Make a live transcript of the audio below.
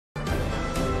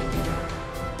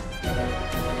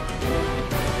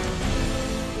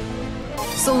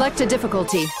Select a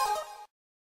difficulty.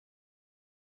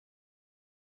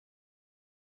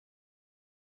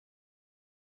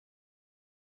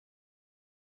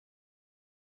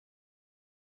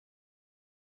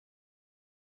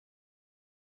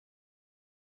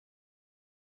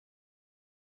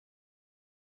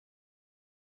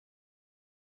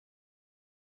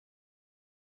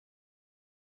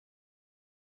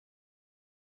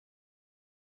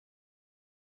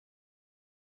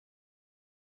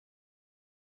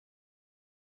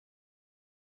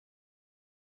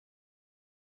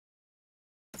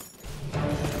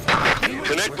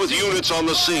 Connect with units on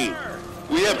the scene.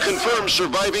 We have confirmed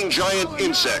surviving giant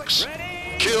insects.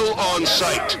 Kill on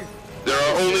sight. There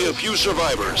are only a few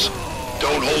survivors.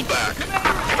 Don't hold back.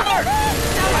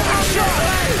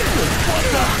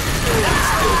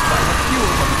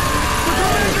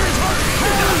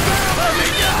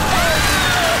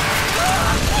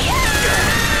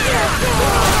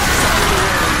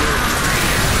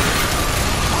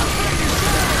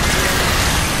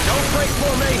 Don't break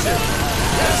formation.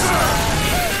 Yes, sir.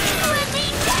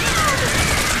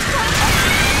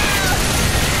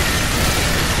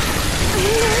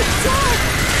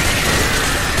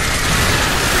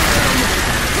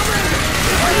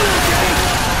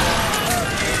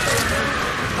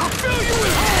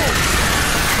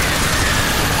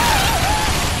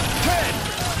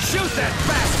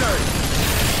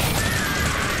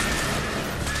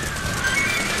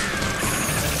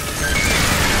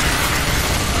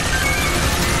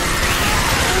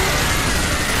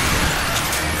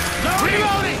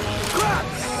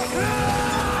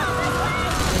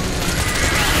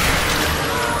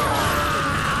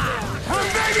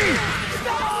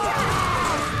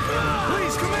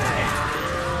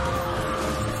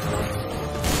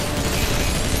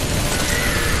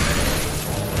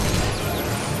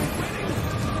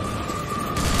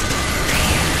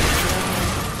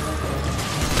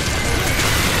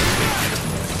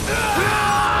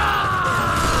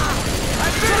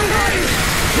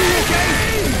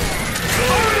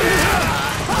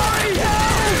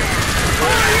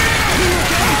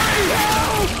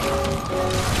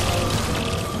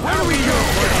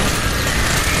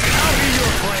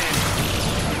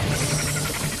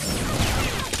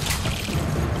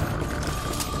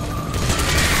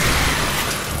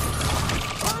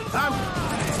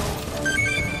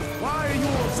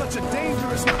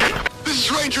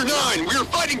 Ranger 9, we are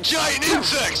fighting giant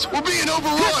insects! We're being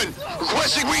overrun!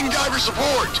 Requesting wing diver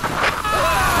support!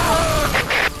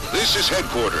 This is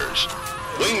headquarters.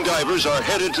 Wing divers are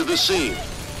headed to the scene.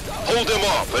 Hold them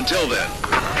off until then.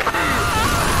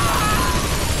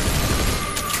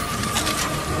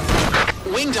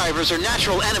 Wing divers are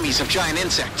natural enemies of giant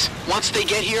insects. Once they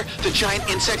get here, the giant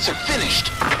insects are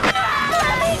finished.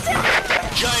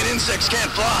 Giant insects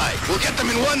can't fly. We'll get them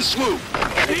in one swoop.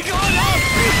 Be going up!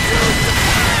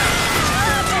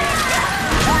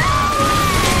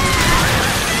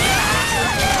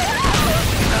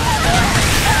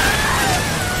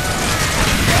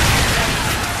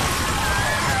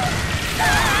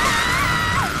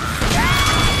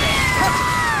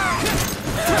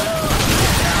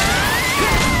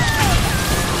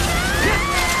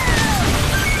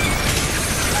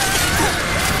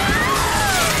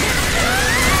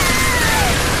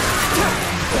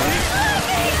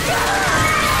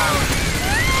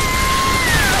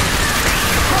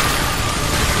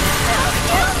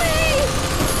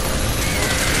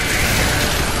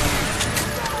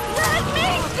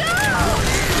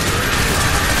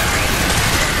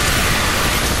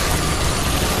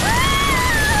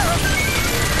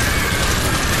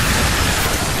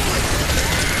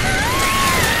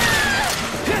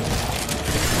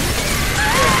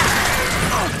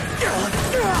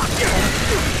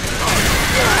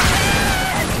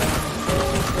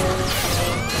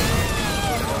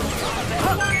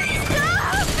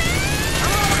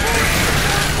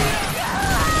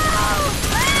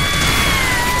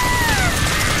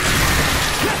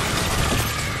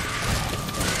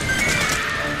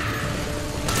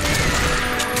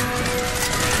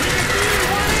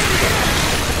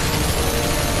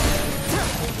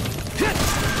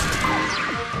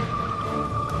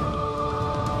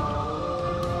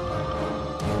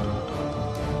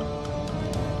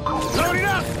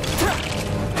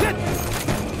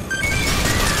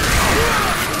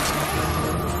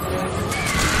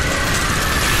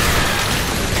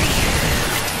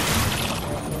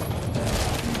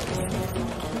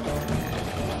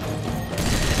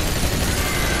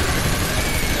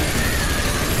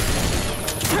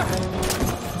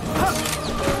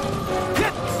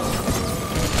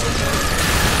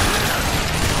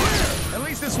 At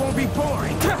least this won't be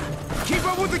boring. Keep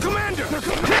up with the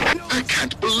commander! I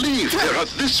can't believe there are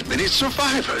this many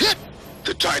survivors.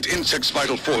 The giant insect's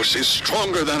vital force is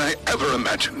stronger than I ever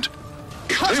imagined.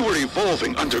 If they were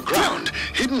evolving underground,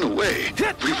 hidden away,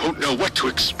 we won't know what to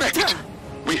expect.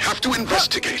 We have to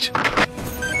investigate. I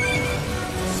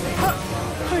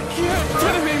can't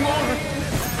get anymore.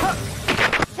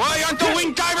 Why aren't the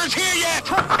wing divers here yet?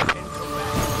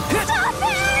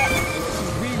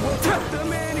 We will put the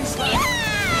Manning slide.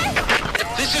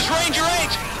 This is Ranger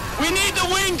 8. We need the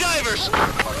wing divers.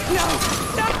 No!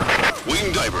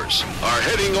 Wing divers are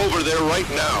heading over there right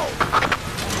now.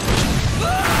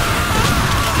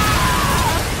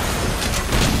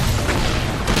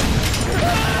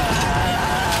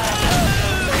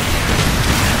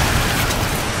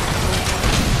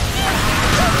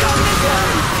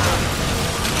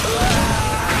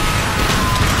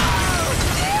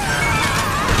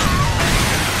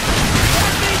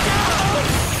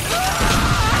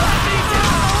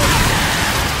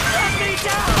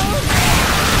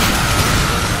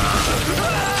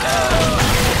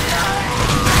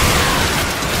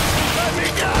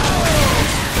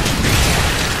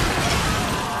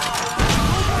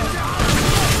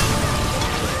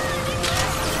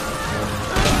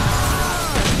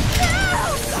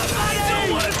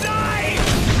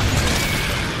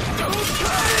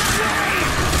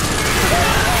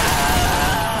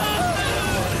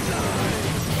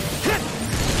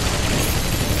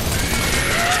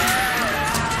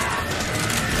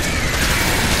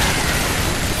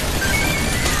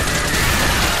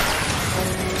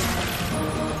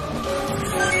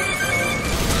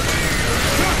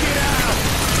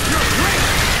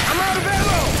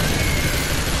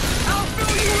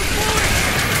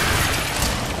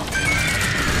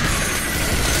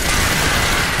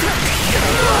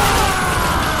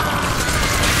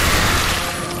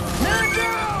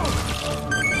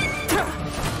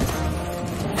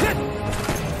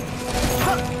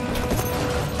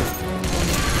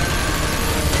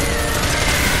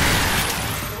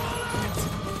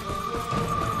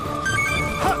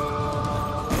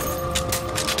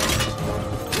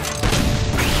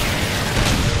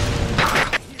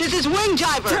 Wing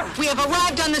diver, we have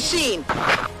arrived on the scene.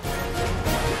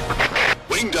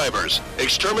 Wing divers,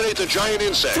 exterminate the giant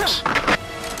insects.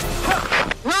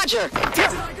 Roger.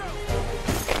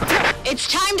 It's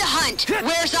time to hunt.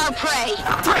 Where's our prey?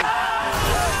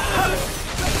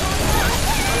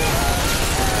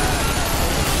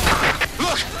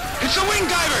 Look, it's the wing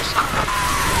divers!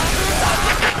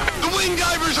 The wing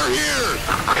divers are here!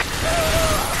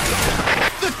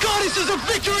 The goddesses of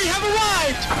victory have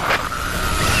arrived!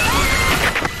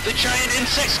 The giant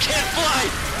insects can't fly,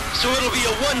 so it'll be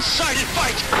a one-sided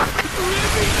fight!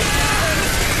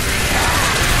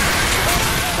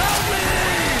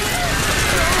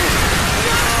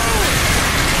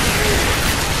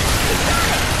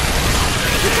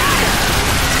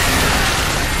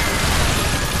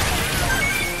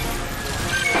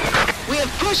 We have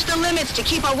pushed the limits to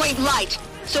keep our weight light,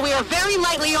 so we are very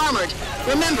lightly armored.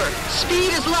 Remember,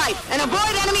 speed is life, and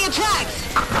avoid enemy attacks!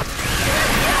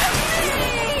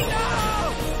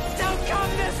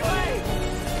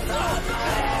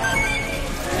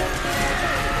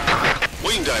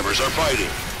 Wing divers are fighting.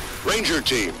 Ranger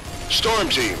team, Storm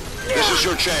team, this is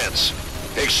your chance.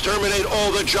 Exterminate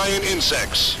all the giant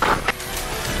insects.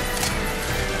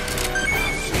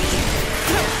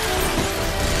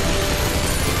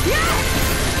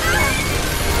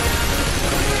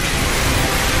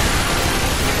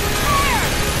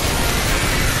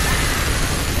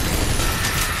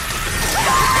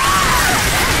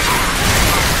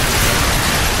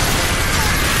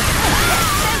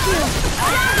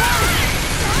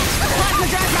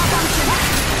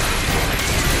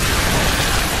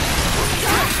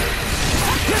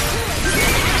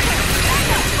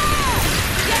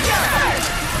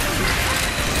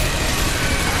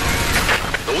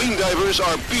 The wing divers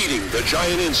are beating the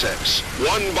giant insects.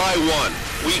 One by one,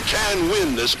 we can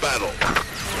win this battle.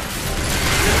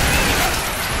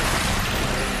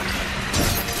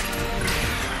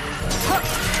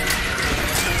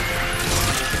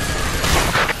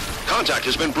 Contact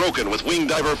has been broken with Wing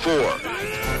Diver 4.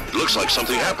 It looks like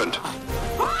something happened.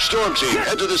 Storm team,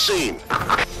 head to the scene.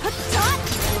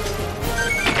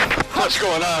 What's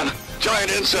going on?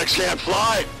 Giant insects can't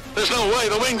fly. There's no way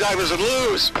the wing divers would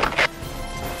lose.